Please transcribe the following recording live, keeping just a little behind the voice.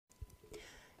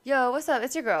Yo, what's up?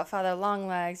 It's your girl, Father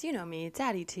Longlegs. You know me,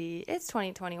 Daddy T. It's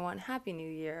 2021. Happy New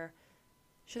Year.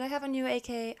 Should I have a new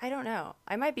AK? I don't know.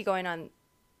 I might be going on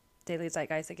Daily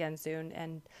Zeitgeist again soon,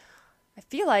 and I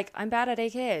feel like I'm bad at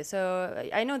AKA. So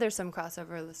I know there's some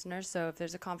crossover listeners. So if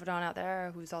there's a confidant out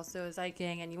there who's also a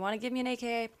Zeiking and you want to give me an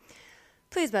AKA,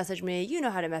 please message me. You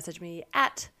know how to message me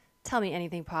at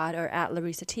tellmeanythingpod or at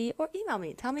Larissa T, or email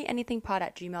me,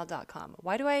 tellmeanythingpod@gmail.com.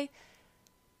 Why do I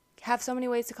have so many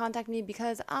ways to contact me?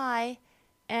 Because I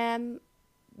am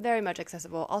very much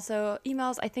accessible. Also,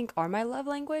 emails I think are my love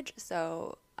language,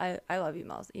 so I love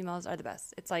emails. Emails are the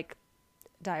best. It's like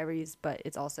diaries, but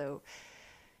it's also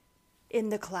in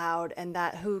the cloud, and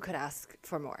that who could ask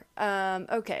for more?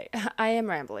 Okay, I am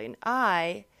rambling.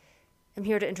 I am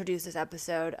here to introduce this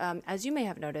episode. As you may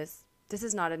have noticed, this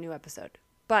is not a new episode,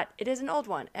 but it is an old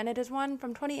one, and it is one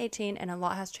from 2018, and a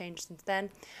lot has changed since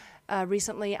then.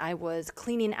 Recently, I was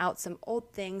cleaning out some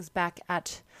old things back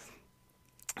at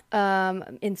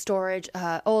in storage.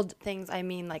 Old things, I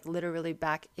mean, like literally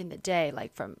back in the day,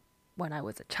 like from when I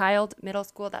was a child, middle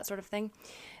school, that sort of thing,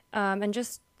 and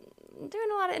just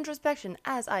doing a lot of introspection,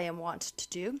 as I am wont to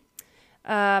do.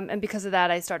 And because of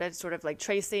that, I started sort of like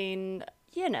tracing,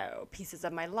 pieces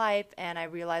of my life, and I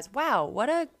realized, wow, what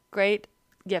a great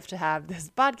gift to have this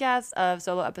podcast of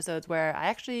solo episodes where I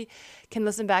actually can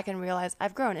listen back and realize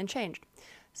I've grown and changed.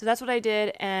 So that's what I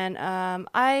did, and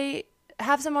I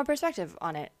have some more perspective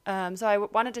on it. So I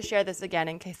wanted to share this again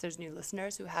in case there's new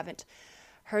listeners who haven't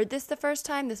heard this the first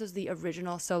time. This was the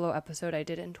original solo episode I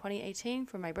did in 2018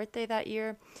 for my birthday that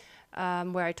year,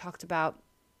 where I talked about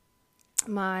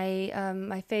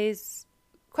my phase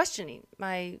questioning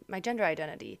my gender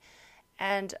identity.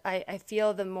 And I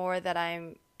feel the more that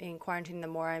I'm in quarantine, the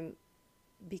more I'm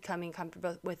becoming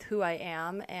comfortable with who I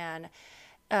am, and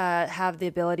have the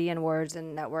ability and words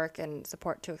and network and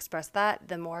support to express that,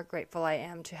 the more grateful I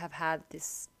am to have had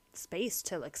this space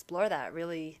to explore that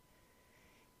really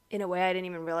in a way I didn't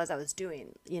even realize I was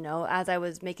doing. As I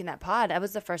was making that pod, that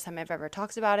was the first time I've ever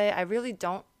talked about it. I really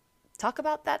don't talk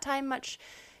about that time much,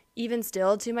 even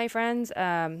still, to my friends,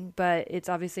 but it's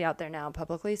obviously out there now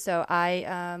publicly. So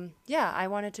I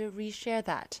wanted to reshare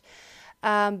that.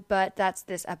 But that's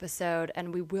this episode,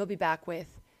 and we will be back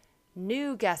with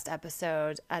new guest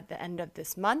episodes at the end of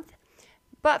this month.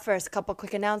 But first, a couple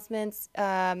quick announcements.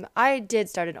 I did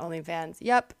start an OnlyFans.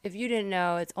 Yep, if you didn't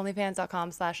know, it's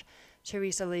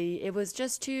onlyfans.com/Teresa Lee. It was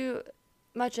just too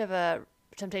much of a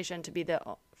temptation to be the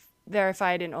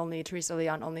verified and only Teresa Lee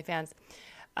on OnlyFans.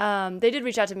 They did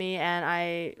reach out to me, and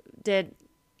I did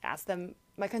ask them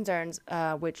my concerns,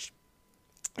 which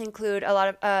include a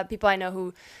lot of people I know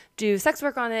who do sex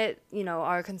work on it,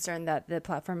 are concerned that the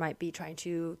platform might be trying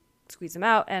to squeeze them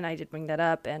out. And I did bring that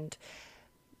up. And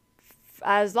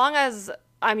as long as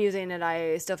I'm using it,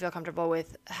 I still feel comfortable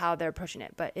with how they're approaching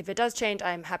it. But if it does change,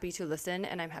 I'm happy to listen,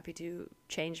 and I'm happy to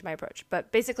change my approach.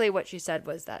 But basically what she said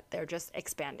was that they're just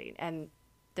expanding, and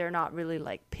they're not really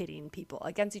like pitting people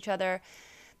against each other.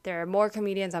 There are more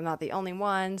comedians. I'm not the only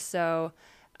one. So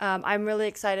I'm really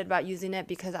excited about using it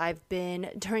because I've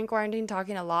been, during quarantine,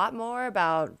 talking a lot more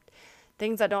about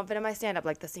things that don't fit in my stand-up,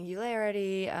 like the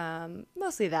singularity,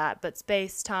 mostly that, but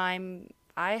space, time.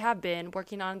 I have been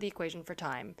working on the equation for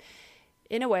time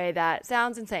in a way that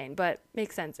sounds insane, but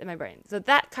makes sense in my brain. So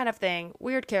that kind of thing,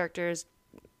 weird characters,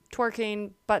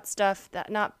 twerking, butt stuff,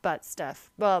 not butt stuff.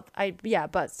 Well,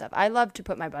 butt stuff. I love to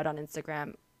put my butt on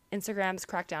Instagram. Instagram's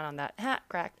cracked down on that.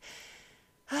 Cracked.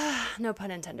 No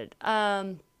pun intended.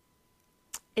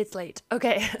 It's late.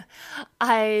 Okay.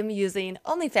 I'm using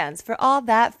OnlyFans for all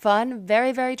that fun,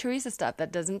 very, very Teresa stuff that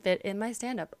doesn't fit in my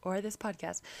stand-up or this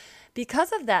podcast.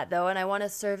 Because of that, though, and I want to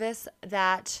service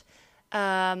that,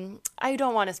 I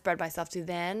don't want to spread myself too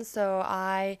thin, so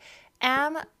I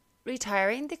am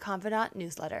retiring the Confidant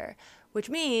newsletter, which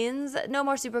means no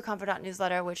more Super Confidant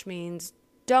newsletter, which means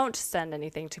don't send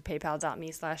anything to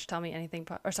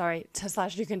paypal.me/tellmeanything, or sorry,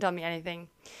 / you can tell me anything.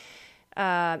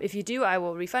 If you do, I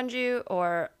will refund you,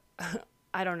 or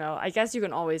I don't know. I guess you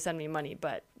can always send me money,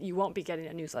 but you won't be getting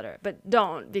a newsletter. But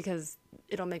don't, because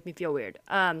it'll make me feel weird.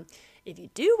 If you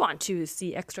do want to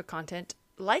see extra content,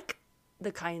 like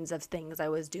the kinds of things I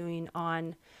was doing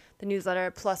on the newsletter,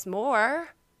 plus more,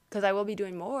 because I will be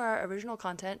doing more original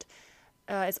content,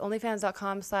 it's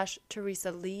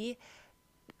onlyfans.com/Teresa Lee.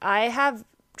 I have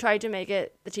tried to make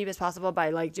it the cheapest possible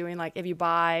by doing if you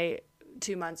buy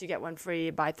 2 months, you get one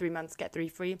free, buy 3 months, get 3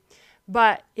 free.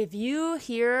 But if you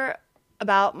hear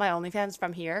about my OnlyFans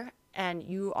from here and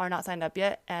you are not signed up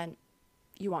yet and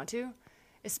you want to,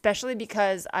 especially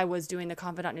because I was doing the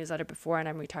Confidant newsletter before and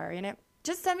I'm retiring it,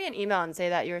 just send me an email and say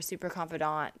that you're a super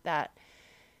confidant, that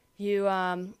you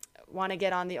want to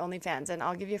get on the OnlyFans, and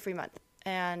I'll give you a free month.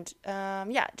 And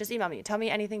just email me. Tell me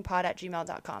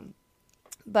anythingpod@gmail.com.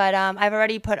 But I've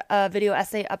already put a video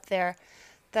essay up there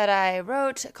that I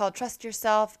wrote called Trust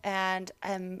Yourself, and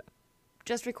I'm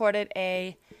just recorded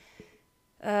a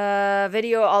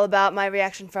video all about my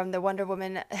reaction from the Wonder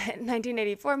Woman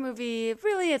 1984 movie.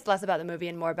 Really, it's less about the movie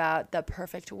and more about The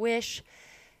Perfect Wish.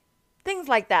 Things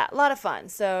like that. A lot of fun.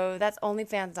 So that's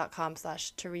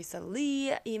onlyfans.com/Teresa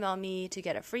Lee. Email me to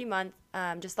get a free month.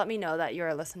 Just let me know that you're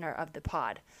a listener of the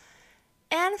pod.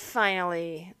 And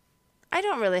finally, I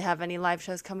don't really have any live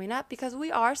shows coming up because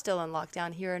we are still in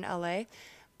lockdown here in LA.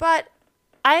 But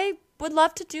I would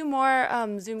love to do more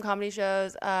Zoom comedy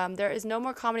shows. There is no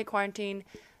more comedy quarantine.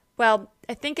 Well,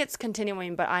 I think it's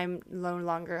continuing, but I'm no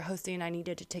longer hosting. I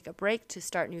needed to take a break to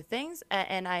start new things.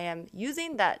 And I am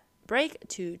using that break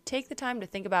to take the time to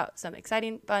think about some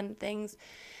exciting, fun things,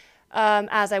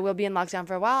 as I will be in lockdown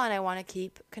for a while, and I want to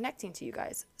keep connecting to you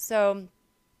guys. So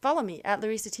follow me at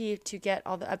Larissa T to get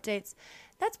all the updates.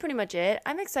 That's pretty much it.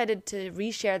 I'm excited to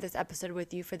reshare this episode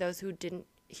with you for those who didn't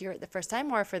hear it the first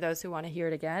time, or for those who want to hear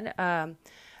it again.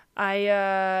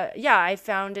 I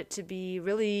found it to be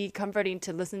really comforting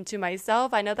to listen to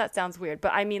myself. I know that sounds weird,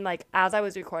 but I mean, like, as I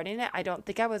was recording it, I don't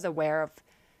think I was aware of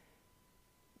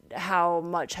how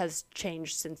much has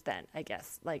changed since then, I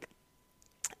guess. Like,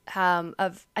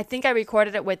 I think I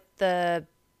recorded it with the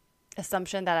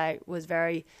assumption that I was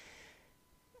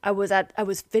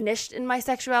finished in my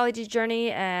sexuality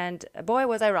journey, and boy,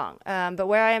 was I wrong. But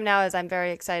where I am now is I'm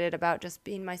very excited about just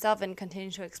being myself and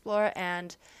continuing to explore.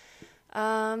 And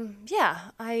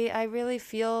I really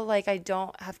feel like I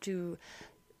don't have to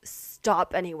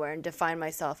stop anywhere and define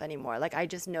myself anymore. Like, I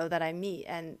just know that I'm me,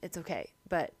 and it's okay.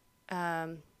 But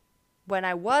when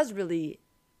I was really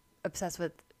obsessed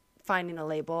with finding a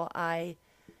label, I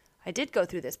did go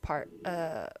through this part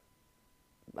of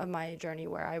my journey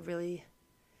where I really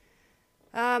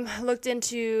looked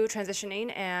into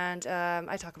transitioning, and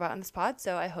I talk about it on this pod,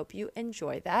 so I hope you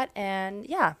enjoy that. And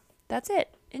yeah, that's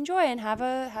it. Enjoy and have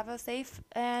a safe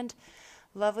and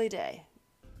lovely day.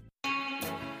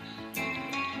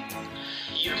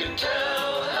 You can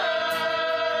tell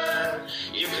her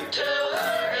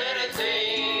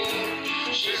anything.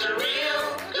 She's a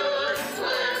real good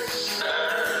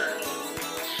listener.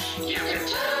 You can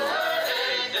tell her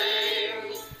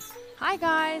anything. Hi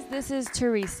guys, this is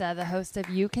Teresa, the host of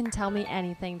You Can Tell Me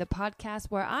Anything, the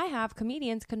podcast where I have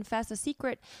comedians confess a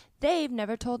secret they've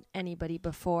never told anybody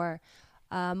before.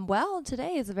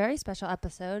 Today is a very special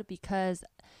episode because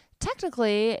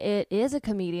technically it is a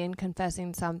comedian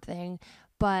confessing something,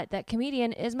 but that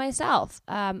comedian is myself.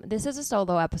 This is a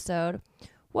solo episode.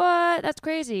 What? That's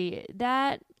crazy.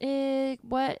 That is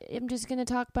what? I'm just going to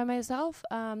talk by myself?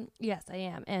 Yes, I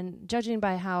am. And judging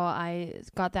by how I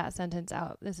got that sentence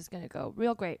out, this is going to go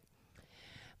real great.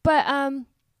 But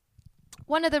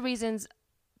one of the reasons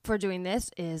for doing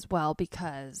this is,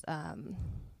 because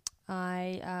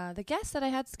the guest that I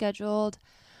had scheduled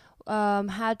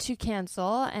had to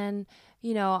cancel, and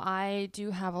I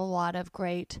do have a lot of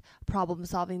great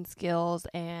problem-solving skills,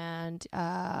 and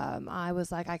I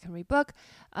was like, I can rebook,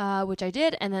 which I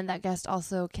did, and then that guest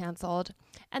also canceled.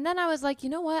 And then I was like, you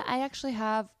know what? I actually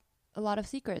have a lot of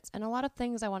secrets and a lot of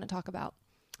things I want to talk about.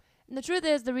 And the truth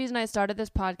is, the reason I started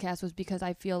this podcast was because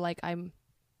I feel like I'm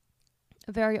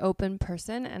a very open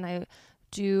person, and I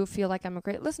do feel like I'm a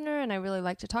great listener, and I really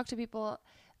like to talk to people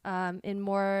in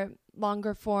more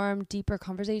longer form, deeper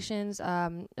conversations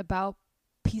about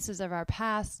pieces of our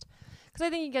past, because I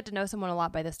think you get to know someone a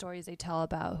lot by the stories they tell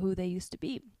about who they used to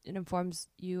be. It informs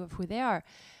you of who they are.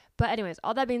 But anyways,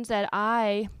 all that being said,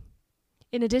 I,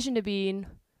 in addition to being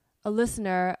a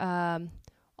listener,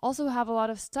 also have a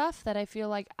lot of stuff that I feel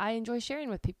like I enjoy sharing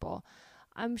with people.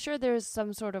 I'm sure there's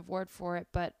some sort of word for it,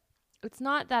 but it's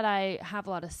not that I have a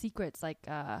lot of secrets, like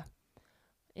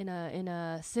in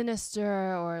a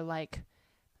sinister or like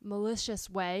malicious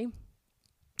way.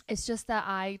 It's just that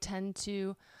I tend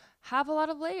to have a lot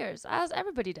of layers, as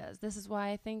everybody does. This is why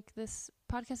I think this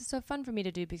podcast is so fun for me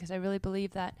to do, because I really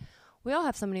believe that we all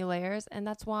have so many layers, and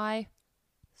that's why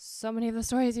so many of the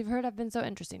stories you've heard have been so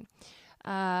interesting.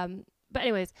 But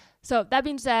anyways, so that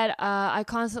being said, I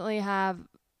constantly have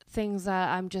things that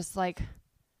I'm just like,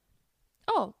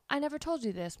 oh, I never told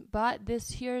you this, but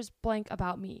here's blank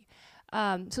about me.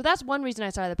 So that's one reason I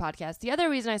started the podcast. The other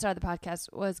reason I started the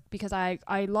podcast was because I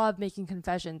love making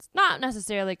confessions, not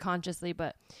necessarily consciously,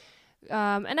 but,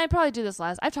 and I probably do this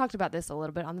last, I've talked about this a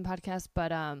little bit on the podcast,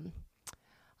 but,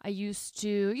 I used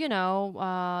to,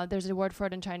 there's a word for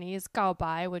it in Chinese, 告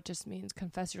白, which just means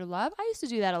confess your love. I used to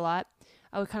do that a lot.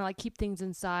 I would kind of like keep things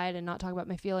inside and not talk about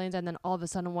my feelings, and then all of a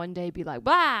sudden one day be like,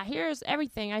 "Blah, here's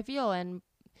everything I feel and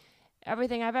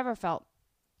everything I've ever felt."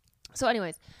 So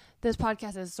anyways, this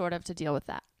podcast is sort of to deal with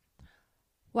that.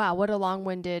 Wow, what a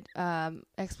long-winded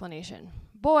explanation.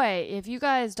 Boy, if you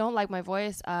guys don't like my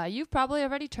voice, you've probably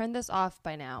already turned this off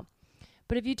by now.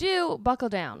 But if you do, buckle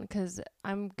down, because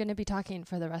I'm going to be talking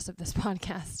for the rest of this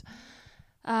podcast.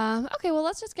 Okay, well,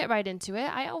 let's just get right into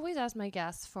it. I always ask my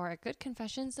guests for a good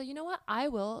confession, so you know what? I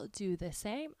will do the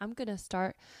same. I'm going to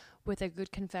start with a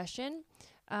good confession.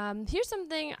 Here's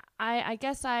something I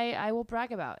guess I will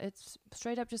brag about. It's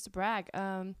straight up just a brag.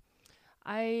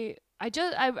 I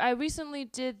recently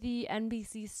did the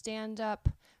NBC stand-up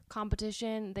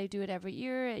competition. They do it every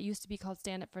year. It used to be called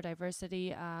Stand Up for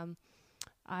Diversity.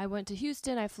 I went to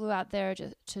Houston. I flew out there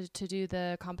to do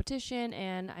the competition,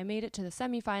 and I made it to the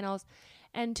semifinals.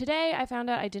 And today I found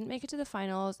out I didn't make it to the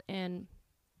finals, and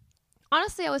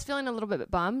honestly, I was feeling a little bit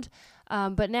bummed.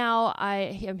 But now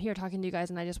I am here talking to you guys,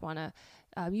 and I just want to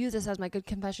use this as my good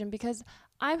confession, because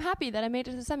I'm happy that I made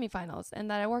it to the semifinals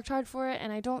and that I worked hard for it.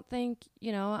 And I don't think,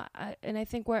 I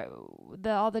think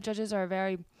all the judges are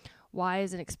very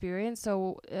wise and experienced.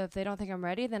 So if they don't think I'm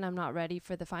ready, then I'm not ready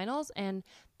for the finals. And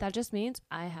that just means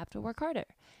I have to work harder.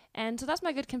 And so that's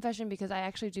my good confession, because I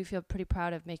actually do feel pretty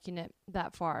proud of making it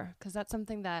that far, because that's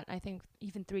something that I think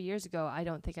even 3 years ago, I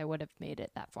don't think I would have made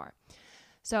it that far.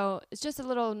 So it's just a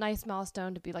little nice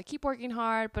milestone to be like, keep working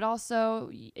hard, but also,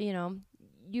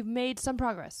 you've made some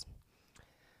progress.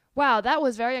 Wow, that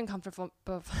was very uncomfortable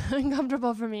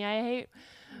for me. I hate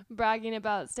bragging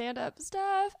about stand-up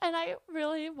stuff, and I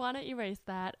really want to erase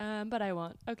that, but I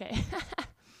won't. Okay.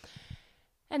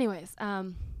 Anyways,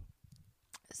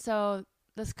 so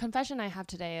this confession I have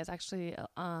today is actually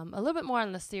a little bit more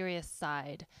on the serious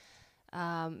side.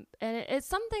 And it's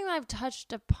something that I've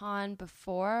touched upon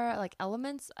before, like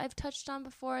elements I've touched on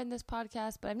before in this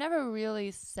podcast, but I've never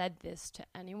really said this to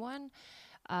anyone.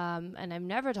 And I've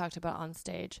never talked about on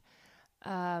stage.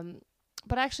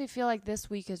 But I actually feel like this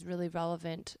week is really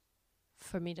relevant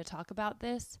for me to talk about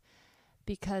this,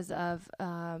 because of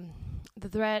the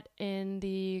threat in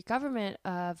the government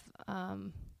of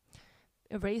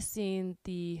erasing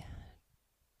the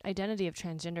identity of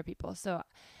transgender people. So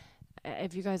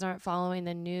if you guys aren't following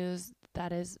the news,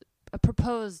 that is a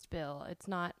proposed bill. It's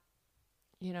not,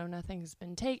 nothing's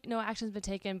been no action's been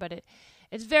taken, but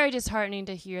it's very disheartening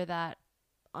to hear that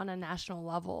on a national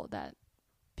level, that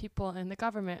people in the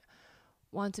government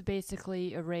want to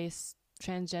basically erase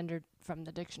transgender from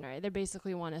the dictionary. They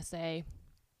basically want to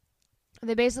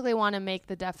make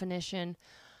the definition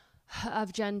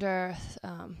of gender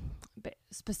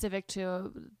specific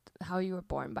to how you were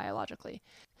born biologically.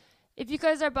 If you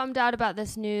guys are bummed out about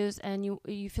this news and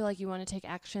you feel like you want to take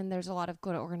action, there's a lot of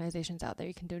good organizations out there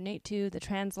you can donate to. The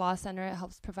Trans Law Center, it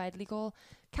helps provide legal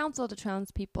counsel to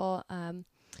trans people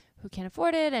who can't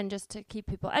afford it, and just to keep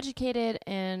people educated.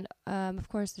 And of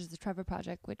course, there's the Trevor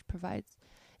Project, which it's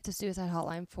a suicide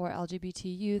hotline for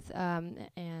LGBT youth,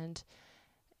 and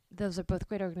those are both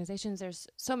great organizations. There's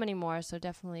so many more, so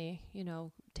definitely,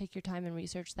 take your time and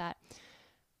research that.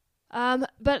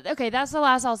 But okay, that's the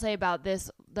last I'll say about this,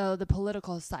 though, the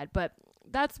political side. But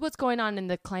that's what's going on in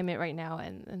the climate right now,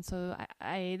 and so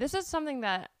I this is something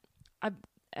that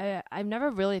I've never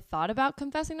really thought about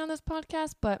confessing on this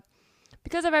podcast, but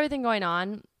because of everything going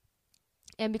on,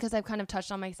 and because I've kind of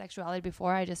touched on my sexuality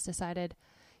before, I just decided,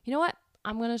 you know what,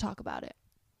 I'm going to talk about it.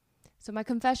 So my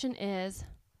confession is,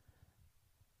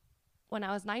 when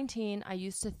I was 19, I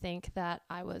used to think that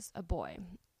I was a boy.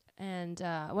 And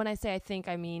when I say I think,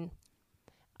 I mean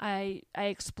I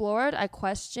explored, I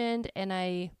questioned, and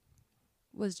I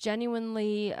was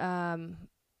genuinely I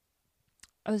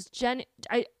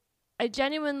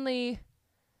genuinely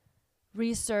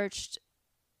researched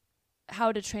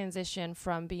how to transition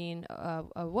from being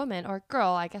a woman or girl.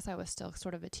 I guess I was still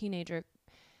sort of a teenager,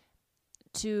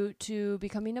 to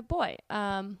becoming a boy.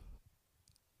 And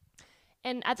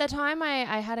at that time,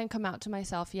 I hadn't come out to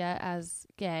myself yet as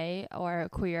gay or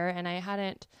queer, and I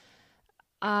hadn't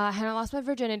lost my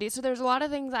virginity. So there's a lot of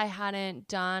things I hadn't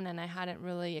done and I hadn't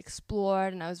really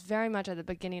explored, and I was very much at the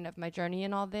beginning of my journey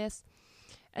in all this.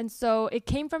 And so it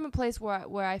came from a place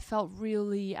where I felt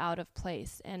really out of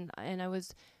place, and I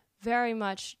was very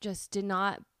much just did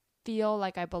not feel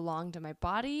like I belonged to my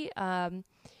body. And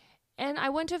I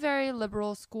went to a very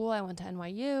liberal school. I went to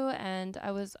NYU, and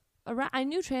I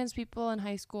knew trans people in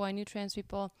high school. I knew trans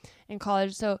people in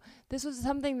college. So this was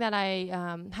something that I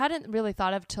hadn't really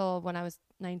thought of till when I was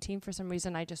 19. For some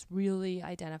reason, I just really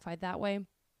identified that way.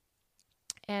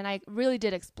 And I really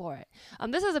did explore it.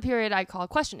 This is a period I call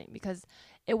questioning, because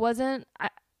it wasn't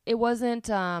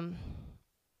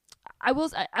I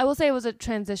will say it was a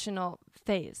transitional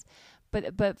phase,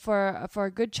 but for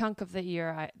a good chunk of the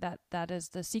year, that is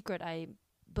the secret. I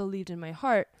believed in my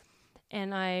heart,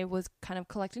 and I was kind of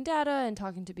collecting data and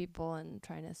talking to people and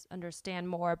trying to understand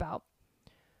more about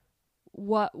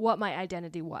what my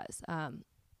identity was.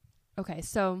 Okay,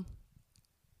 so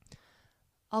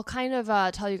I'll kind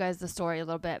of tell you guys the story a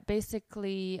little bit.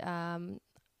 Basically,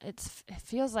 it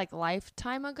feels like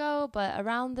lifetime ago, but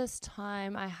around this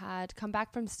time I had come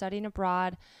back from studying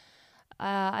abroad.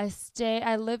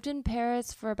 I lived in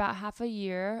Paris for about half a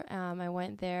year. I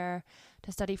went there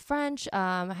to study French.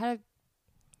 I had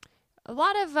a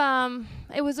lot of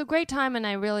it was a great time, and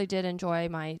I really did enjoy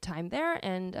my time there,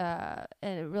 and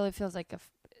it really feels like a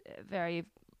very,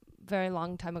 very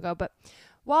long time ago. But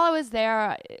while I was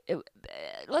there,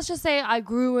 let's just say I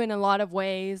grew in a lot of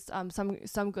ways,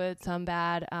 some good, some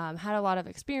bad. Had a lot of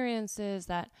experiences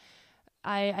that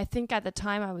I think at the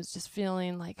time I was just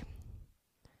feeling like,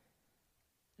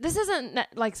 this isn't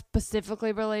like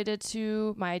specifically related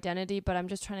to my identity, but I'm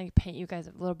just trying to paint you guys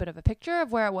a little bit of a picture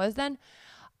of where I was then.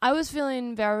 I was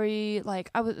feeling very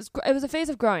like it was a phase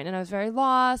of growing, and I was very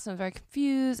lost and very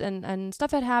confused, and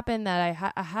stuff had happened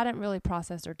that I hadn't really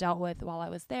processed or dealt with while I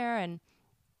was there, and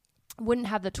wouldn't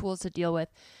have the tools to deal with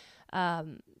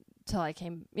till I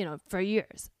came, for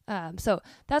years. So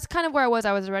that's kind of where I was.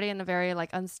 I was already in a very like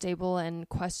unstable and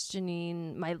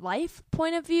questioning my life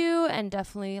point of view, and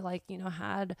definitely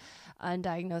had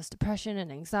undiagnosed depression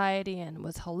and anxiety and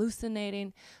was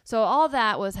hallucinating. So all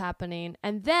that was happening.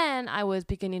 And then I was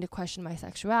beginning to question my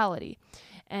sexuality.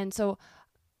 And so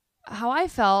how I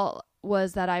felt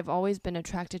was that I've always been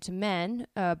attracted to men,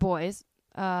 boys,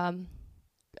 at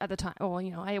the time. Well,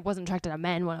 I wasn't attracted to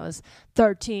men when I was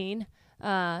 13.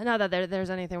 Not that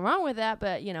there's anything wrong with that,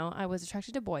 but, I was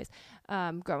attracted to boys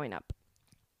growing up,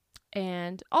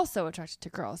 and also attracted to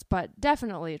girls, but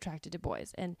definitely attracted to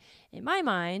boys. And in my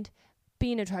mind,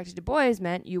 being attracted to boys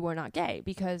meant you were not gay,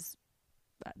 because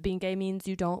being gay means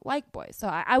you don't like boys. So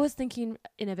I was thinking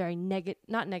in a very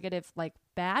not negative, like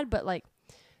bad, but like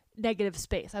negative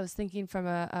space. I was thinking from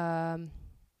a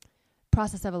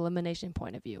process of elimination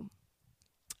point of view.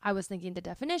 I was thinking the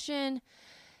definition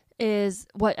is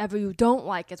whatever you don't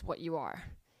like is what you are,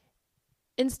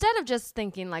 instead of just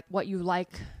thinking like what you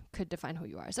like could define who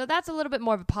you are. So that's a little bit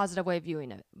more of a positive way of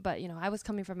viewing it. But, I was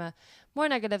coming from a more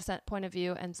negative point of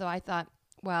view. And so I thought,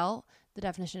 well, the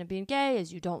definition of being gay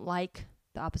is you don't like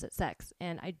the opposite sex.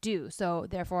 And I do. So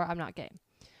therefore I'm not gay.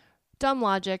 Dumb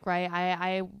logic, right?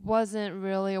 I wasn't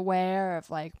really aware of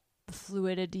like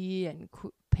fluidity and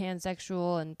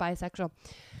pansexual and bisexual.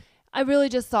 I really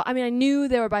just thought, I knew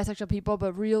there were bisexual people,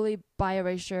 but really bi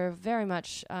erasure very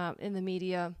much in the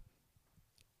media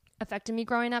affected me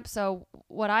growing up. So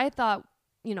what I thought,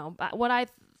 what I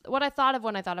thought of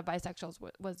when I thought of bisexuals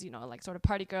was like sort of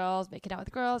party girls, making out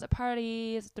with girls at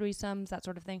parties, threesomes, that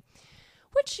sort of thing,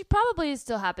 which probably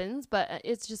still happens, but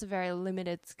it's just a very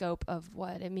limited scope of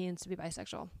what it means to be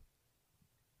bisexual.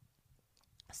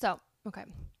 So, okay.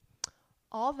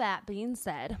 All that being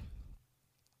said,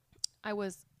 I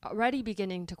was already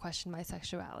beginning to question my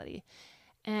sexuality,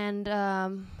 and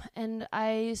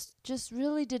I just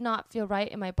really did not feel right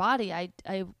in my body.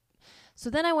 So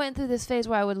then I went through this phase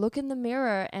where I would look in the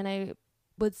mirror and I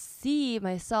would see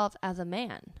myself as a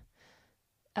man.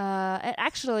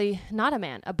 Actually, not a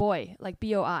man, a boy, like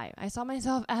BOI. I saw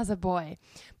myself as a boy,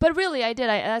 but really I did.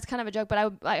 That's kind of a joke,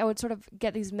 but I would sort of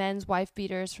get these men's wife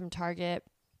beaters from Target,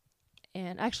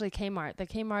 and actually Kmart, the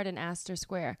Kmart in Astor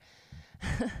Square.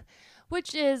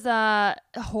 Which is a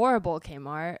horrible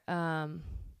Kmart.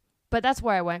 But that's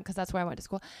where I went, because that's where I went to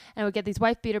school. And I would get these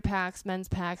wife beater packs, men's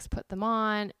packs, put them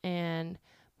on, and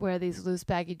wear these loose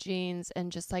baggy jeans,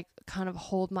 and just like kind of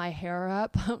hold my hair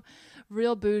up.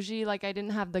 Real bougie, like I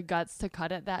didn't have the guts to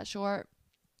cut it that short.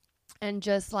 And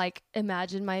just like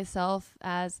imagine myself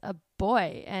as a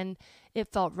boy. And it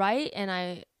felt right, and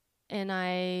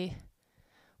I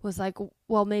was like,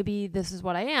 well, maybe this is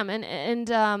what I am.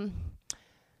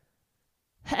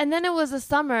 And then it was the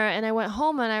summer, and I went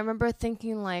home, and I remember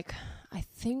thinking like, I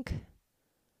think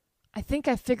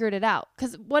I figured it out.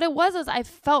 Because what it was is I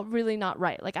felt really not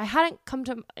right. Like I hadn't come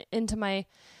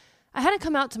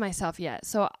out to myself yet.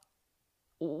 So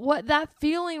what that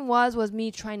feeling was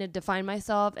me trying to define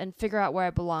myself and figure out where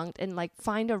I belonged and like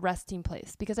find a resting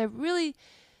place, because I really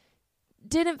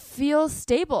didn't feel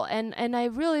stable, and I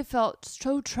really felt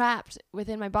so trapped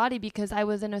within my body, because I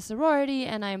was in a sorority,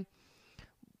 and I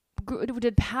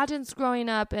did pageants growing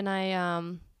up, and I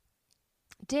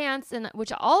danced, and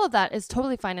which all of that is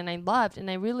totally fine, and I loved, and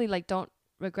I really like don't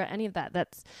regret any of that.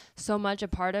 That's so much a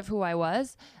part of who I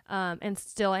was, and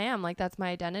still am. Like that's my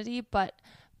identity. But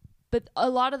But a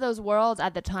lot of those worlds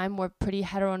at the time were pretty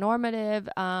heteronormative,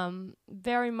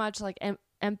 very much like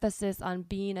emphasis on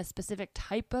being a specific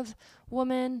type of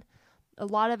woman, a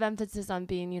lot of emphasis on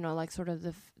being, you know, like sort of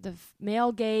the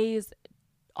male gaze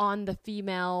on the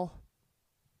female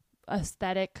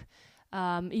aesthetic,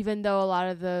 even though a lot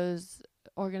of those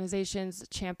organizations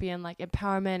champion like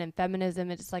empowerment and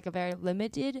feminism, it's like a very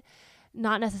limited,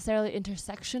 not necessarily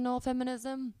intersectional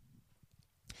feminism.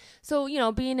 So, you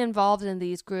know, being involved in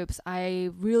these groups, I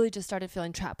really just started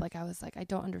feeling trapped. Like I was like, I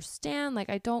don't understand. Like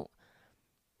I don't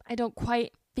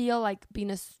quite feel like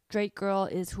being a straight girl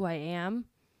is who I am.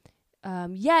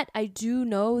 Yet I do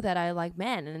know that I like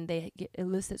men, and they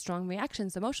elicit strong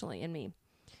reactions emotionally in me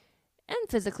and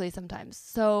physically sometimes.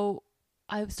 So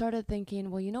I started thinking,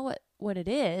 well, you know what it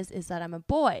is that I'm a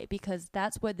boy, because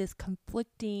that's where this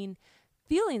conflicting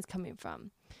feelings coming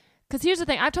from. Because here's the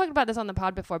thing, I've talked about this on the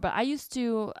pod before, but at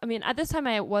this time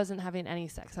I wasn't having any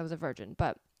sex. I was a virgin.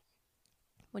 But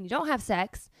when you don't have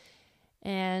sex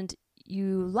and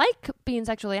you like being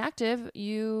sexually active,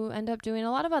 you end up doing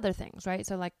a lot of other things, right?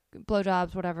 So like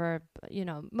blowjobs, whatever, you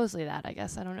know, mostly that, I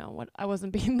guess. I don't know I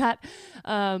wasn't being that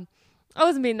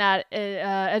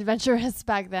adventurous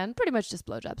back then. Pretty much just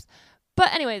blowjobs.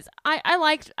 But anyways, I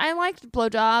liked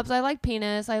blowjobs. I liked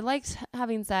penis. I liked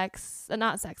having sex.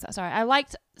 I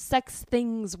liked sex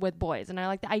things with boys. And I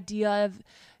liked the idea of,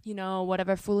 you know,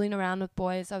 whatever, fooling around with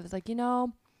boys. I was like, you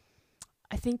know,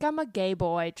 I think I'm a gay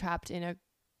boy trapped in a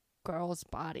girl's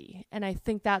body. And I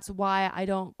think that's why I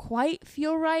don't quite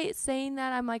feel right saying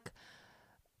that I'm like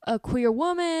a queer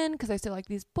woman, because I still like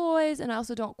these boys. And I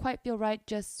also don't quite feel right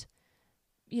just,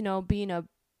 you know, being a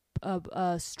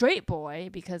straight boy,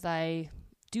 because I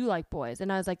do like boys.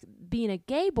 And I was like, being a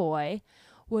gay boy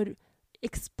would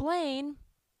explain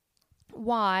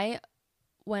why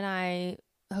when I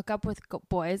hook up with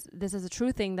boys, this is a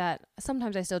true thing that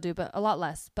sometimes I still do, but a lot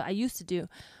less, but I used to do.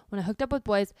 When I hooked up with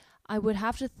boys, I would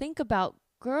have to think about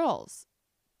girls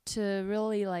to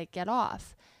really like get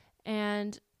off.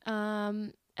 And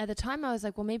at the time I was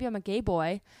like, well, maybe I'm a gay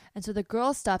boy. And so the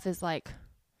girl stuff is like,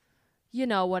 you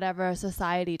know, whatever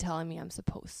society telling me I'm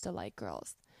supposed to like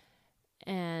girls.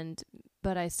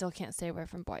 But I still can't stay away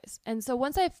from boys. And so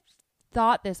once I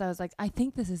thought this, I was like, I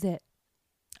think this is it.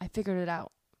 I figured it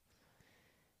out.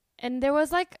 And there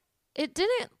was like,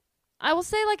 I will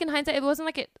say, like, in hindsight, it wasn't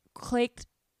like it clicked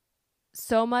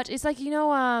so much. It's like, you know,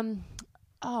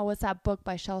 what's that book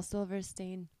by Shel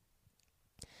Silverstein?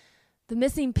 The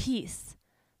Missing Piece.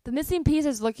 The missing piece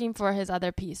is looking for his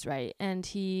other piece, right? And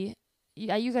you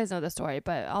guys know the story,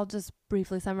 but I'll just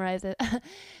briefly summarize it.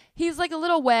 He's like a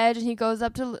little wedge, and he goes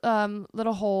up to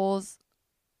little holes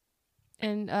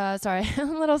and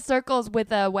little circles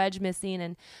with a wedge missing,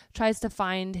 and tries to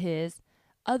find his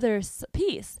other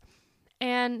piece.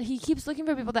 And he keeps looking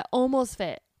for people that almost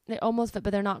fit. They almost fit, but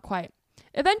they're not quite.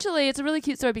 Eventually, it's a really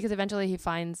cute story, because eventually he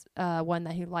finds one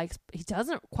that he likes. He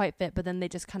doesn't quite fit, but then they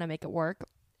just kind of make it work,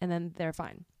 and then they're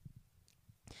fine.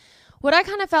 What I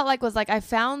kind of felt like was like I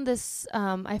found this,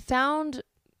 I found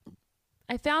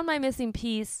my missing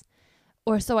piece,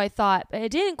 or so I thought. But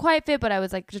it didn't quite fit, but I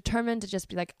was like determined to just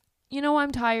be like, you know,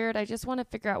 I'm tired. I just want to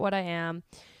figure out what I am,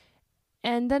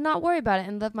 and then not worry about it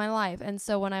and live my life. And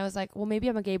so when I was like, well, maybe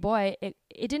I'm a gay boy, it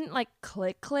didn't like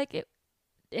click. It,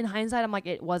 in hindsight, I'm like,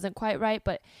 it wasn't quite right,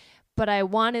 but I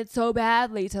wanted so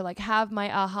badly to like have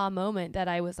my aha moment that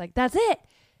I was like, that's it.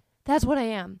 That's what I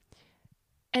am.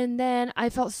 And then I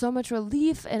felt so much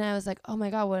relief, and I was like, oh my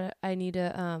God, what I need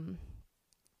to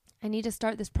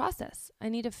start this process. I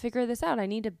need to figure this out. I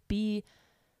need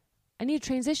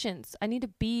transitions. I need to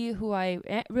be who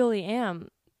I really am,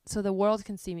 so the world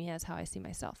can see me as how I see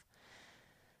myself.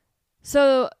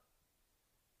 So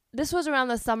this was around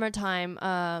the summertime,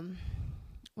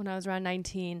 when I was around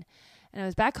 19, and I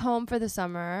was back home for the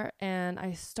summer, and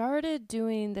I started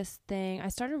doing this thing. I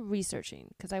started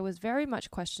researching, because I was very much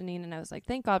questioning, and I was like,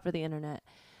 thank God for the internet.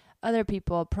 Other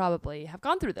people probably have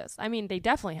gone through this. I mean, they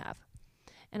definitely have.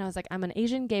 And I was like, I'm an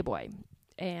Asian gay boy,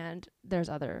 and there's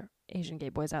other Asian gay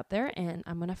boys out there, and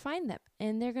I'm going to find them,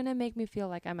 and they're going to make me feel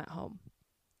like I'm at home.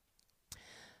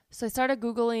 So I started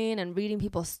Googling and reading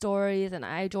people's stories, and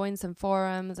I joined some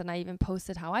forums, and I even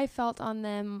posted how I felt on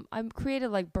them. I created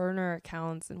like burner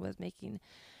accounts and was making,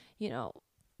 you know,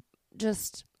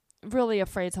 just really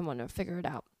afraid someone would figure it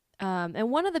out.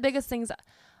 And one of the biggest things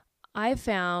I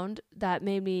found that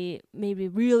made me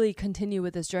really continue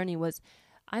with this journey was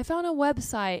I found a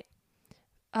website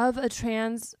of a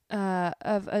trans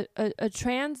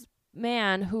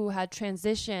man who had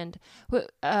transitioned,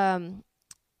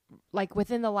 like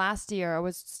within the last year, or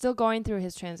was still going through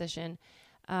his transition.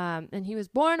 And he was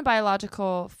born a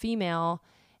biological female,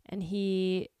 And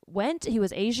he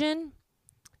was Asian.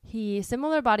 He,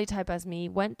 similar body type as me,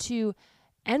 went to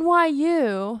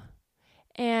NYU,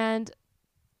 and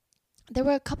there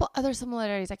were a couple other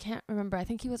similarities. I can't remember. I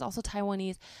think he was also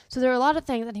Taiwanese. So there were a lot of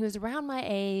things, and he was around my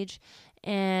age,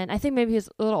 and I think maybe he was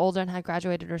a little older and had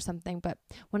graduated or something. But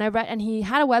when I read, and he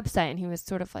had a website, and he was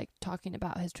sort of like talking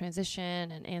about his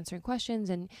transition and answering questions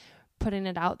and putting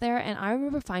it out there. And I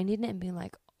remember finding it and being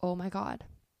like, oh my God,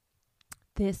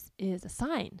 this is a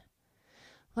sign.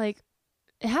 Like,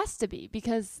 it has to be,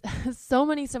 because so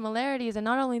many similarities. And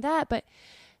not only that, but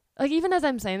like, even as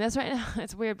I'm saying this right now,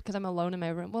 it's weird because I'm alone in my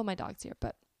room. Well, my dog's here,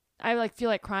 but I like feel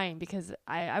like crying because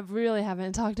I really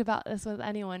haven't talked about this with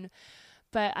anyone.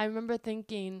 But I remember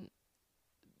thinking,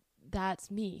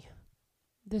 that's me.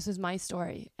 This is my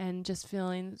story. And just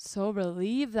feeling so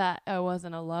relieved that I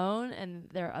wasn't alone and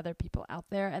there are other people out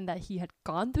there, and that he had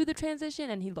gone through the transition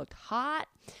and he looked hot.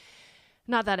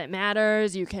 Not that it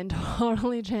matters. You can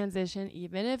totally transition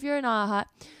even if you're not hot.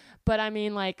 But I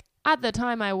mean, like, at the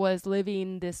time I was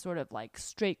living this sort of like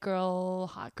straight girl,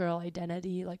 hot girl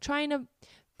identity, like trying to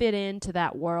fit into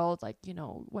that world, like, you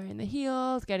know, wearing the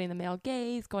heels, getting the male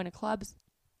gaze, going to clubs.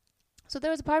 So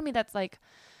there was a part of me that's like,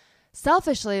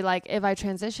 selfishly, like, if I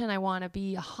transition, I want to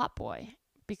be a hot boy,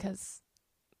 because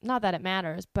not that it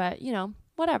matters, but, you know,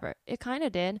 whatever. It kind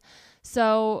of did.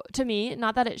 So to me,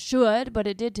 not that it should, but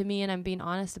it did to me, and I'm being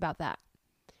honest about that.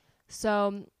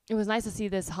 So it was nice to see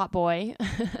this hot boy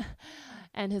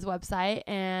and his website,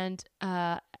 and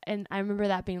I remember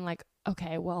that being like,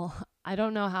 okay, well, I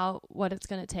don't know what it's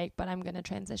going to take, but I'm going to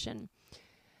transition.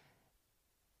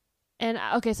 And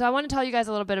okay, so I want to tell you guys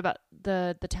a little bit about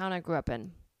the town I grew up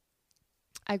in.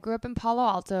 I grew up in Palo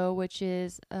Alto, which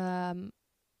is a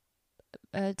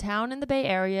town in the Bay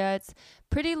Area. It's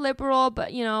pretty liberal,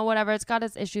 but, you know, whatever. It's got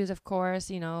its issues, of course,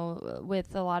 you know,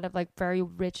 with a lot of like very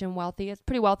rich and wealthy. It's a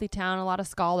pretty wealthy town, a lot of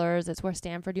scholars. It's where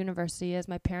Stanford University is.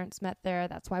 My parents met there.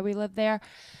 That's why we live there.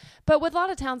 But with a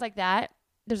lot of towns like that,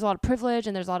 there's a lot of privilege,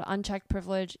 and there's a lot of unchecked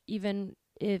privilege, even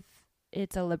if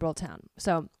it's a liberal town.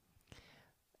 So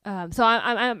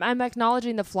I'm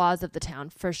acknowledging the flaws of the town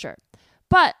for sure.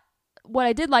 But what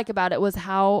I did like about it was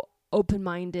how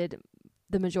open-minded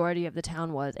the majority of the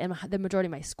town was, and the majority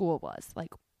of my school was.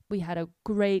 Like, we had a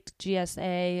great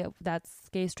GSA, that's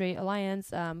Gay Straight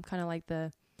Alliance, kind of like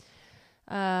the,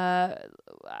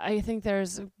 I think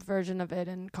there's a version of it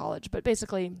in college, but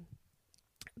basically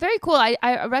very cool.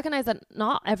 I recognize that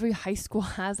not every high school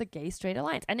has a Gay Straight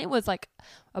Alliance, and it was like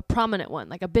a prominent one,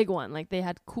 like a big one. Like, they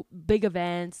had cool, big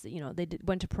events, you know,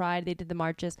 went to Pride, they did the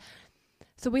marches.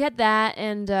 So we had that,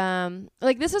 and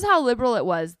like, this is how liberal it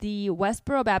was. The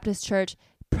Westboro Baptist Church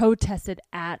protested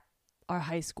at our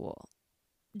high school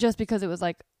just because it was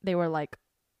like, they were like,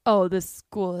 oh, this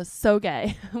school is so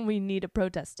gay. We need to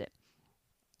protest it.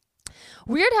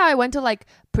 Weird how I went to like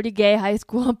pretty gay high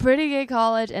school, pretty gay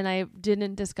college, and I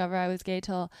didn't discover I was gay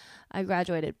till I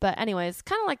graduated. But anyways,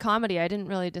 kind of like comedy. I didn't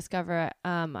really discover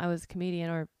I was a comedian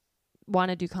or want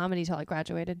to do comedy till I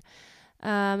graduated.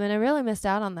 And I really missed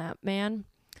out on that, man.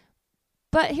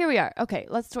 But here we are. Okay,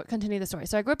 let's continue the story.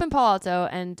 So I grew up in Palo Alto,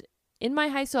 and in my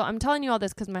high school, I'm telling you all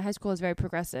this because my high school is very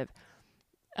progressive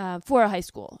for a high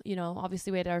school. You know,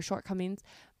 obviously we had our shortcomings,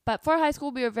 but for high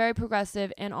school, we were very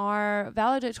progressive, and our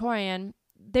valedictorian,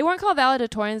 they weren't called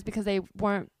valedictorians because they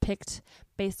weren't picked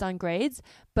based on grades,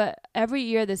 but every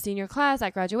year the senior class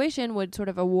at graduation would sort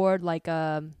of award like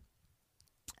a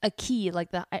key, like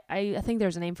I think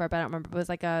there's a name for it, but I don't remember. It was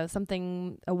like a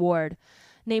something award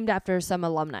named after some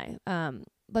alumni.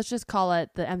 Let's just call it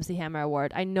the MC Hammer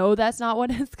Award. I know that's not what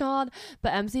it's called,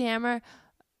 but MC Hammer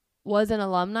was an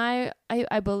alumni,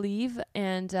 I believe.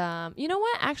 And you know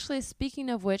what? Actually,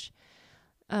 speaking of which,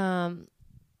 the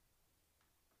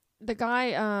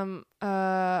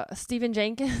guy, Stephen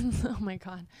Jenkins, oh my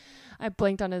God, I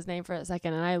blinked on his name for a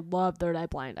second, and I love Third Eye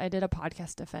Blind. I did a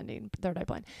podcast defending Third Eye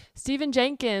Blind. Stephen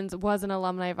Jenkins was an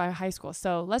alumni of our high school.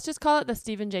 So let's just call it the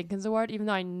Stephen Jenkins Award, even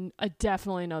though I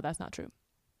definitely know that's not true.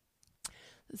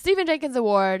 The Stephen Jenkins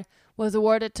Award was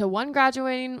awarded to one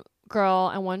graduating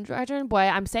girl and one graduating boy.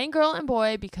 I'm saying girl and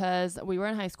boy because we were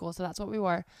in high school, so that's what we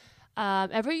were.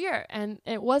 Every year. And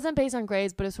it wasn't based on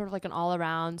grades, but it's sort of like an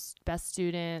all-around best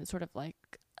student, sort of like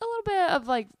a little bit of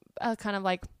like kind of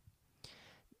like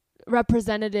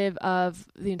representative of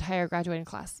the entire graduating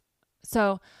class.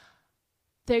 So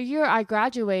the year I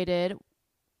graduated,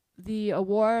 the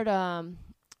award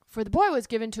for the boy was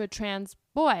given to a trans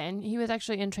boy, and he was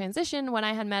actually in transition. When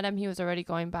I had met him, he was already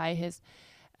going by his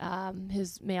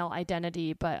male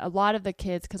identity, but a lot of the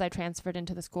kids, because I transferred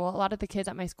into the school, a lot of the kids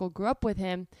at my school grew up with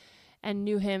him and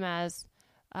knew him as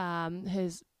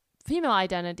his female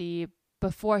identity,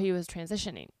 before he was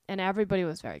transitioning, and everybody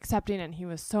was very accepting, and he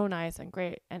was so nice and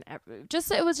great, and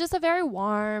it was just a very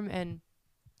warm and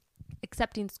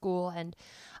accepting school. And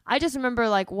I just remember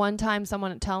like one time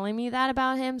someone telling me that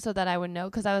about him so that I would know,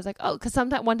 because I was like, oh, because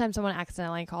one time someone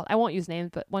accidentally called, I won't use names,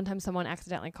 but one time someone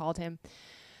accidentally called him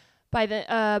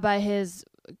by his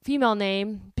female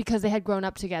name because they had grown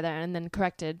up together, and then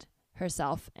corrected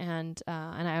herself, and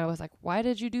I was like, why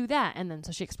did you do that? And then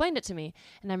so she explained it to me,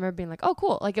 and I remember being like, oh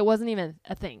cool, like it wasn't even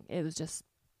a thing, it was just,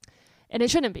 and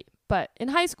it shouldn't be. But in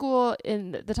high school,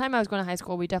 in the time I was going to high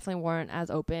school, we definitely weren't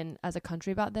as open as a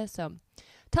country about this. So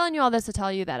telling you all this to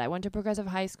tell you that I went to progressive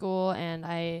high school and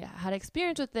I had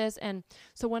experience with this. And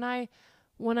so when I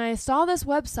saw this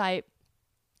website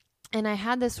and I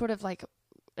had this sort of like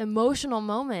emotional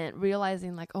moment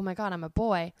realizing like, oh my God, I'm a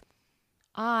boy,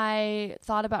 I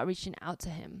thought about reaching out to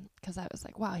him, because I was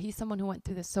like, wow, he's someone who went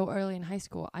through this so early in high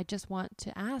school. I just want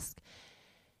to ask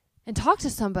and talk to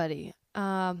somebody.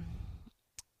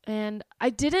 And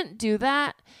I didn't do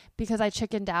that because I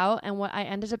chickened out. And what I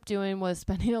ended up doing was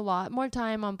spending a lot more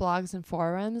time on blogs and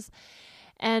forums.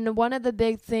 And one of the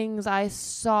big things I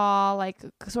saw, like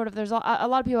sort of, there's a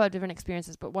lot of people have different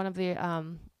experiences, but one of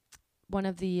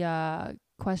the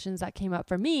questions that came up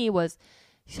for me was,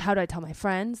 how do I tell my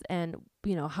friends, and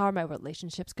how are my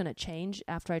relationships going to change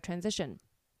after I transition?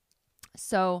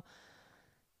 So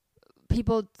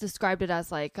people described it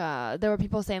as like, there were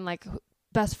people saying like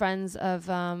best friends of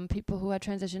people who had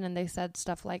transitioned, and they said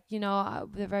stuff like,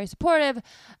 they're very supportive,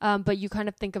 but you kind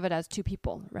of think of it as two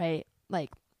people, right? Like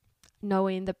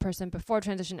knowing the person before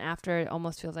transition, after, it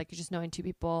almost feels like you're just knowing two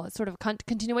people. It's sort of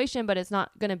continuation, but it's not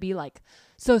going to be like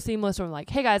so seamless or like,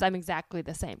 hey guys, I'm exactly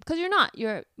the same, because you're not.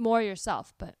 You're more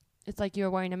yourself, but it's like you're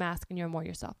wearing a mask and you're more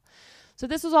yourself. So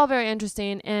this was all very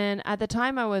interesting. And at the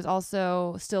time I was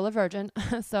also still a virgin.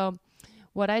 So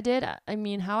what I did,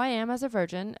 how I am as a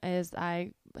virgin is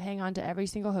I hang on to every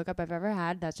single hookup I've ever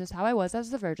had. That's just how I was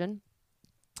as a virgin.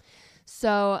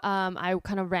 So I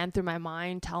kind of ran through my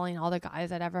mind telling all the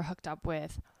guys I'd ever hooked up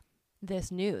with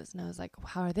this news. And I was like,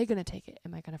 how are they going to take it?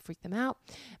 Am I going to freak them out?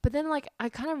 But then like, I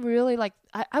kind of really like,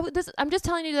 I'm just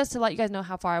telling you this to let you guys know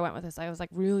how far I went with this. I was like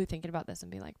really thinking about this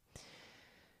and being like,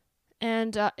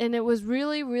 and it was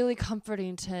really, really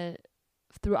comforting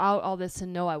throughout all this to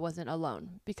know I wasn't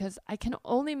alone, because I can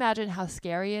only imagine how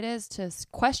scary it is to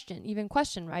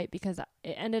question, right? Because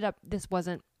it ended up, this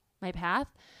wasn't my path,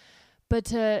 but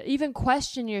to even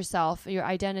question yourself, your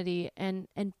identity, and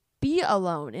be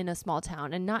alone in a small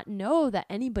town and not know that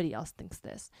anybody else thinks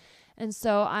this. And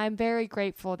so I'm very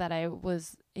grateful that I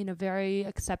was in a very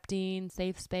accepting,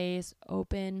 safe space,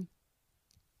 open.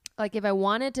 Like if I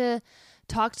wanted to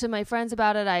talk to my friends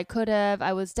about it, I could have.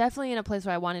 I was definitely in a place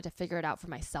where I wanted to figure it out for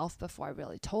myself before I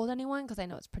really told anyone, because I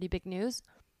know it's pretty big news.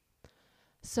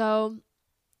 So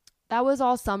that was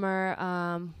all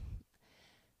summer.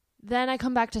 Then I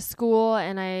come back to school,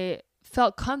 and I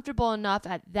felt comfortable enough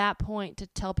at that point to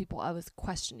tell people I was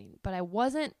questioning, but I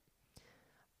wasn't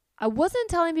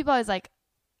telling people I was like,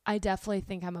 I definitely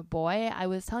think I'm a boy. I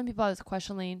was telling people I was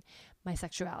questioning my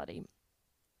sexuality,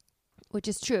 which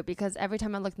is true, because every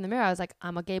time I looked in the mirror, I was like,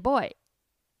 I'm a gay boy.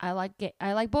 I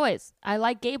like boys. I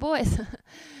like gay boys.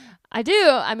 I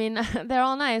do. They're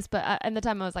all nice, but at the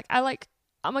time I was like,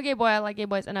 I'm a gay boy. I like gay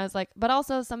boys. And I was like, but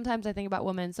also sometimes I think about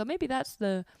women. So maybe that's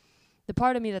the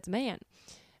part of me that's man.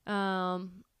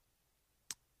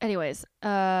 Anyways,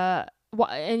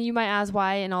 and you might ask,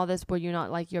 why in all this were you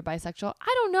not like, you're bisexual?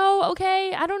 I don't know.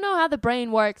 Okay. I don't know how the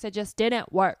brain works. It just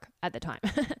didn't work at the time.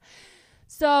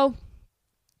 So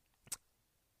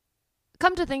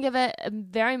come to think of it,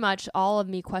 very much all of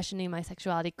me questioning my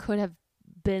sexuality could have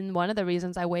been one of the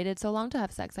reasons I waited so long to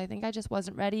have sex. I think I just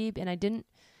wasn't ready, and I didn't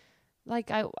I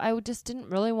just didn't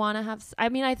really want to have,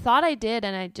 I thought I did,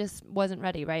 and I just wasn't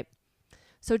ready. Right.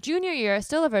 So junior year,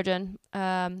 still a virgin,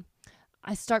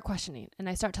 I start questioning, and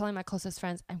I start telling my closest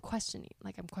friends, I'm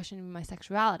questioning my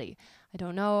sexuality. I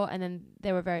don't know. And then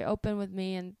they were very open with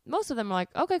me, and most of them were like,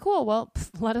 okay, cool. Well,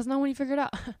 let us know when you figure it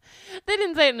out. They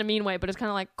didn't say it in a mean way, but it's kind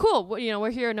of like, cool. Well,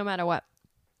 we're here no matter what.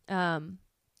 And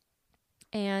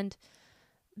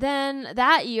then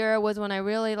that year was when I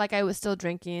really, I was still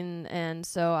drinking. And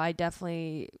so I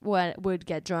definitely would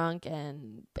get drunk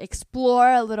and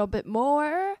explore a little bit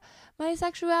more my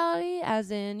sexuality, as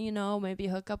in, maybe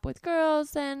hook up with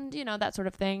girls and, that sort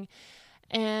of thing.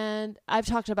 And I've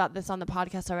talked about this on the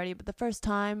podcast already, but the first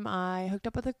time I hooked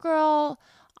up with a girl,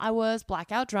 I was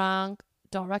blackout drunk.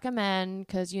 Don't recommend,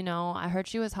 because, I heard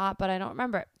she was hot, but I don't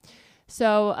remember it.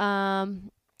 So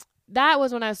that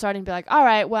was when I was starting to be like, all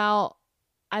right, well,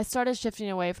 I started shifting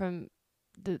away from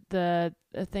the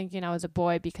thinking I was a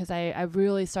boy, because I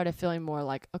really started feeling more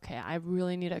like, okay, I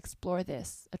really need to explore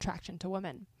this attraction to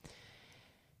women.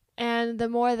 And the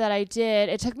more that I did,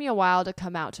 it took me a while to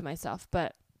come out to myself,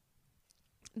 but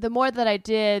the more that I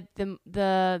did,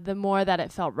 the more that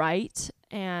it felt right.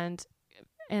 And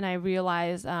I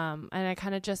realized, and I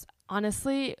kind of just,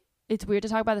 honestly, it's weird to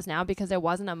talk about this now because there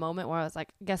wasn't a moment where I was like,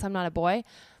 I guess I'm not a boy.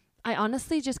 I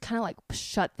honestly just kind of like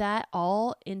shut that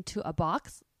all into a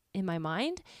box in my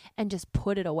mind and just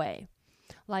put it away.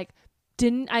 Like,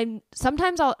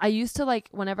 I used to, like,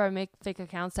 whenever I make fake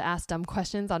accounts to ask dumb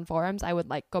questions on forums, I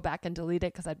would like go back and delete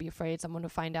it because I'd be afraid someone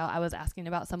would find out I was asking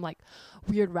about some like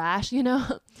weird rash, you know.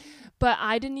 But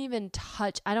I don't even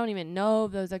know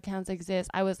if those accounts exist.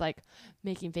 I was like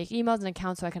making fake emails and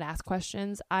accounts so I could ask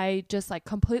questions. I just like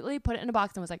completely put it in a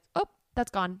box and was like, oh, that's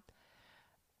gone.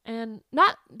 And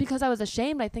not because I was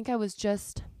ashamed. I think I was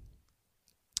just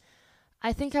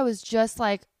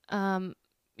like,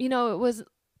 you know, it was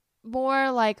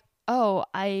more like, oh,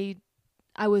 I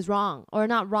was wrong, or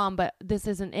not wrong, but this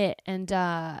isn't it. And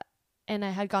I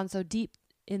had gone so deep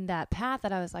in that path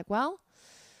that I was like, well,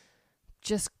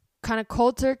 just kind of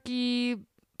cold turkey,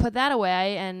 put that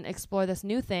away and explore this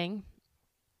new thing.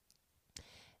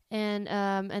 And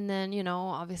then, you know,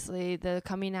 obviously the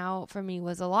coming out for me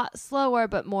was a lot slower,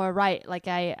 but more right. Like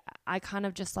I kind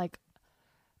of just like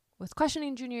was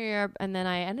questioning junior year, and then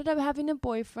I ended up having a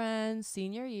boyfriend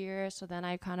senior year. So then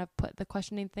I kind of put the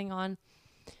questioning thing on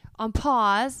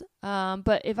pause.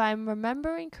 But if I'm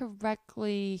remembering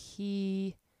correctly,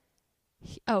 he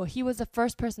was the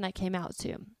first person I came out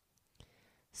to.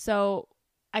 So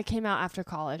I came out after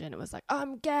college, and it was like, oh,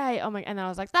 I'm gay. Oh my, and then I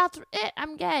was like, that's it,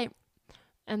 I'm gay.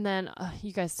 And then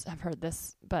you guys have heard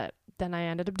this, but then I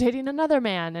ended up dating another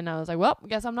man, and I was like, well, I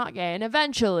guess I'm not gay. And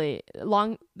eventually,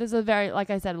 this is like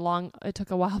I said, it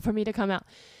took a while for me to come out.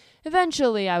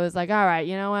 Eventually, I was like, all right,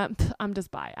 you know what? I'm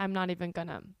just bi. I'm not even going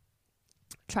to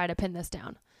try to pin this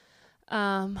down.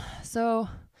 So,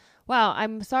 wow,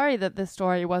 I'm sorry that this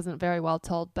story wasn't very well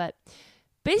told, but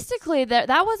basically that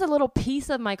was a little piece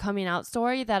of my coming out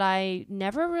story that I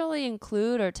never really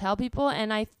include or tell people.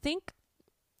 And I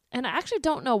actually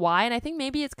don't know why. And I think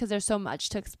maybe it's because there's so much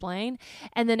to explain.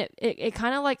 And then it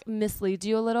kind of like misleads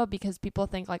you a little, because people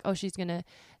think like, oh, she's going to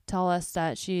tell us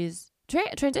that she's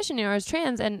transitioning or is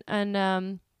trans, and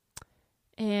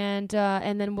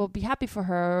then we'll be happy for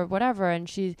her or whatever. And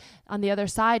she's on the other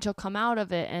side, she'll come out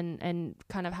of it and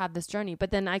kind of have this journey.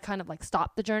 But then I kind of like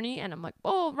stop the journey, and I'm like,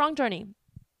 oh, wrong journey.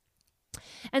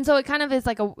 And so it kind of is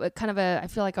like I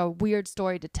feel like a weird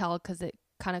story to tell, because it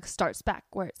kind of starts back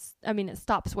it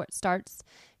stops where it starts,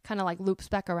 kind of like loops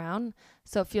back around.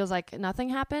 So it feels like nothing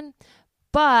happened.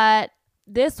 But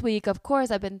this week, of course,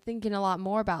 I've been thinking a lot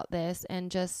more about this, and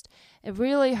just, it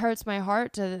really hurts my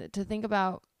heart to think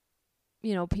about,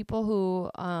 you know, people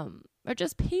who, are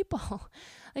just people,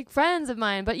 like friends of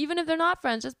mine, but even if they're not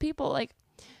friends, just people like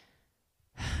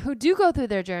who do go through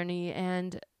their journey,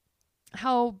 and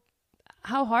how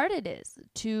hard it is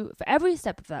for every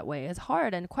step of that way is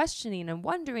hard, and questioning and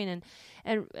wondering,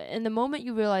 and the moment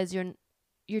you realize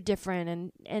you're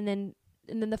different, and then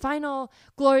the final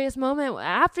glorious moment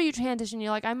after you transition,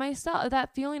 you're like, I'm myself,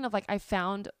 that feeling of like, I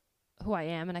found who I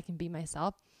am and I can be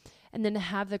myself. And then to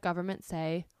have the government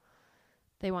say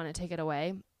they want to take it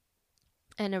away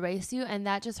and erase you, and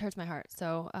that just hurts my heart.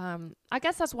 So I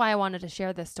guess that's why I wanted to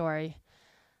share this story.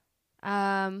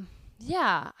 Yeah,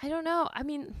 I don't know. I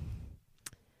mean,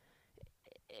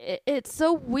 it's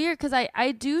so weird, because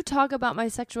I do talk about my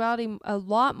sexuality a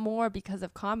lot more because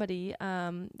of comedy.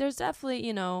 There's definitely,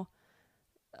 you know,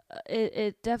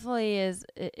 it definitely is,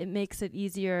 it makes it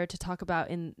easier to talk about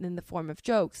in the form of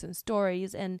jokes and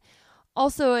stories. And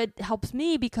also it helps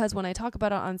me, because when I talk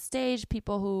about it on stage,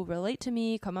 people who relate to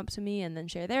me come up to me and then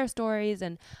share their stories.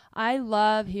 And I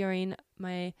love hearing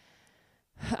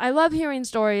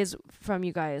stories from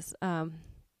you guys.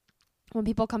 When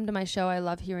people come to my show, I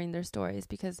love hearing their stories,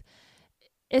 because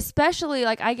especially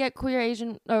like I get queer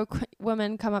Asian or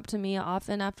women come up to me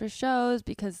often after shows,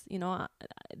 because, you know,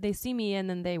 they see me and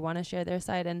then they want to share their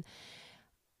side.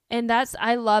 And that's,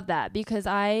 I love that, because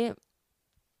I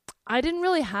didn't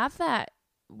really have that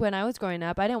when I was growing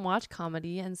up. I didn't watch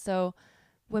comedy. And so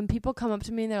when people come up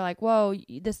to me and they're like, whoa,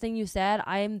 this thing you said,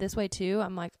 I'm this way too.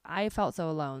 I'm like, I felt so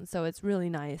alone. So it's really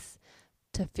nice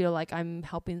to feel like I'm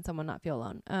helping someone not feel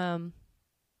alone.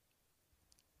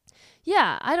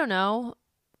 Yeah, I don't know.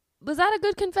 Was that a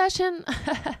good confession?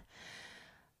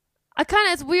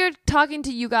 It's weird talking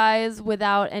to you guys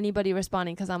without anybody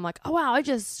responding, because I'm like, oh wow, I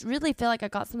just really feel like I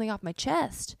got something off my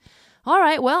chest. All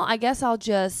right, well, I guess I'll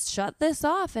just shut this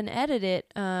off and edit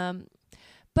it.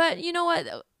 But you know what?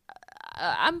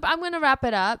 I'm going to wrap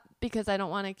it up because I don't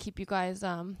want to keep you guys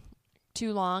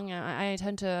too long. I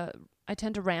tend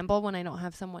to ramble when I don't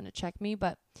have someone to check me,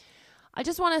 but I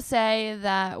just want to say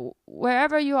that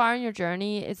wherever you are in your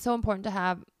journey, it's so important to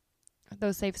have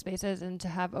those safe spaces and to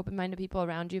have open-minded people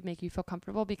around you make you feel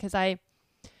comfortable, because I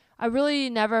really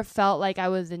never felt like I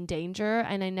was in danger,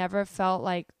 and I never felt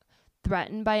like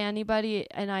threatened by anybody.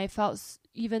 And I felt,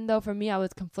 even though for me I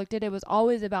was conflicted, it was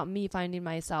always about me finding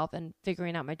myself and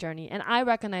figuring out my journey. And I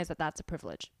recognize that that's a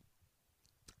privilege.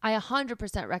 I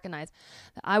 100% recognize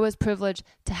that I was privileged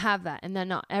to have that, and that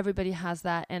not everybody has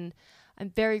that. And I'm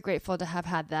very grateful to have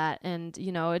had that. And,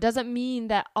 you know, it doesn't mean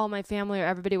that all my family or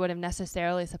everybody would have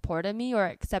necessarily supported me or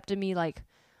accepted me like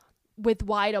with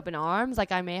wide open arms.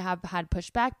 Like I may have had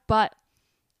pushback, but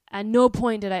at no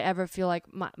point did I ever feel like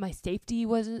my safety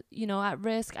was, you know, at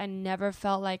risk. I never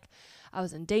felt like I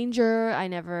was in danger. I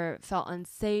never felt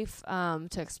unsafe to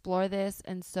explore this.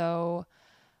 And so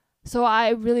I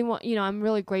really want, you know, I'm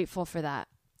really grateful for that.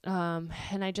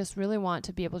 And I just really want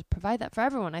to be able to provide that for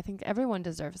everyone. I think everyone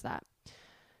deserves that.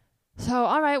 So,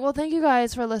 all right. Well, thank you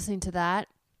guys for listening to that.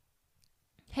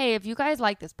 Hey, if you guys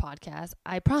like this podcast,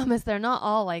 I promise they're not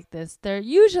all like this. There's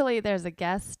a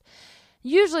guest.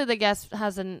 Usually the guest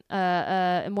has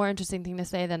a more interesting thing to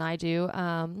say than I do.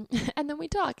 And then we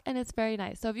talk, and it's very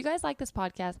nice. So if you guys like this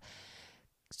podcast,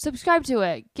 subscribe to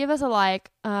it. Give us a like.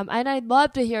 And I'd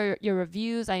love to hear your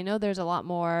reviews. I know there's a lot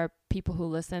more people who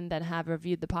listen that have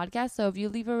reviewed the podcast. So if you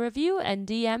leave a review and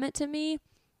DM it to me,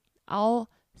 or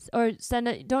send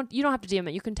it. You don't have to DM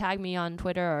it. You can tag me on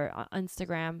Twitter or on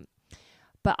Instagram.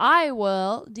 But I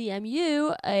will DM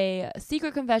you a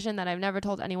secret confession that I've never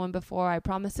told anyone before. I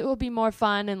promise it will be more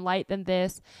fun and light than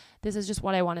this. This is just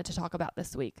what I wanted to talk about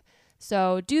this week.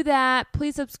 So do that.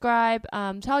 Please subscribe.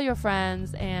 Tell your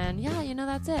friends. And yeah, you know,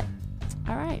 that's it.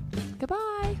 All right.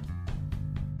 Goodbye.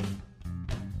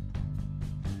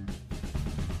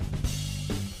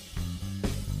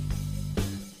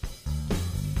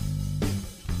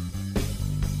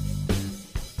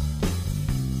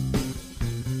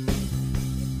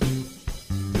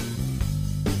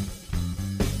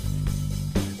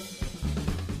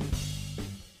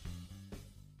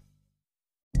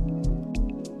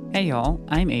 Hey y'all,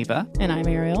 I'm Ava. And I'm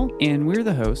Ariel. And we're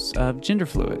the hosts of Gender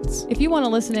Fluids. If you want to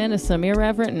listen in to some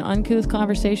irreverent and uncouth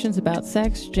conversations about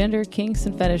sex, gender, kinks,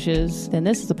 and fetishes, then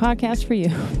this is a podcast for you.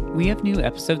 We have new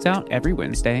episodes out every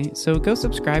Wednesday, so go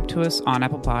subscribe to us on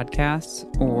Apple Podcasts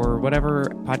or whatever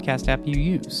podcast app you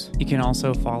use. You can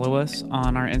also follow us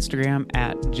on our Instagram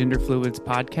at Gender Fluids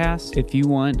Podcast if you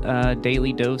want a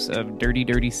daily dose of dirty,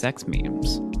 dirty sex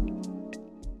memes.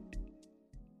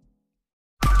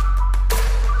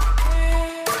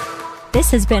 This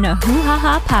has been a Hoo Ha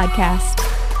Ha podcast.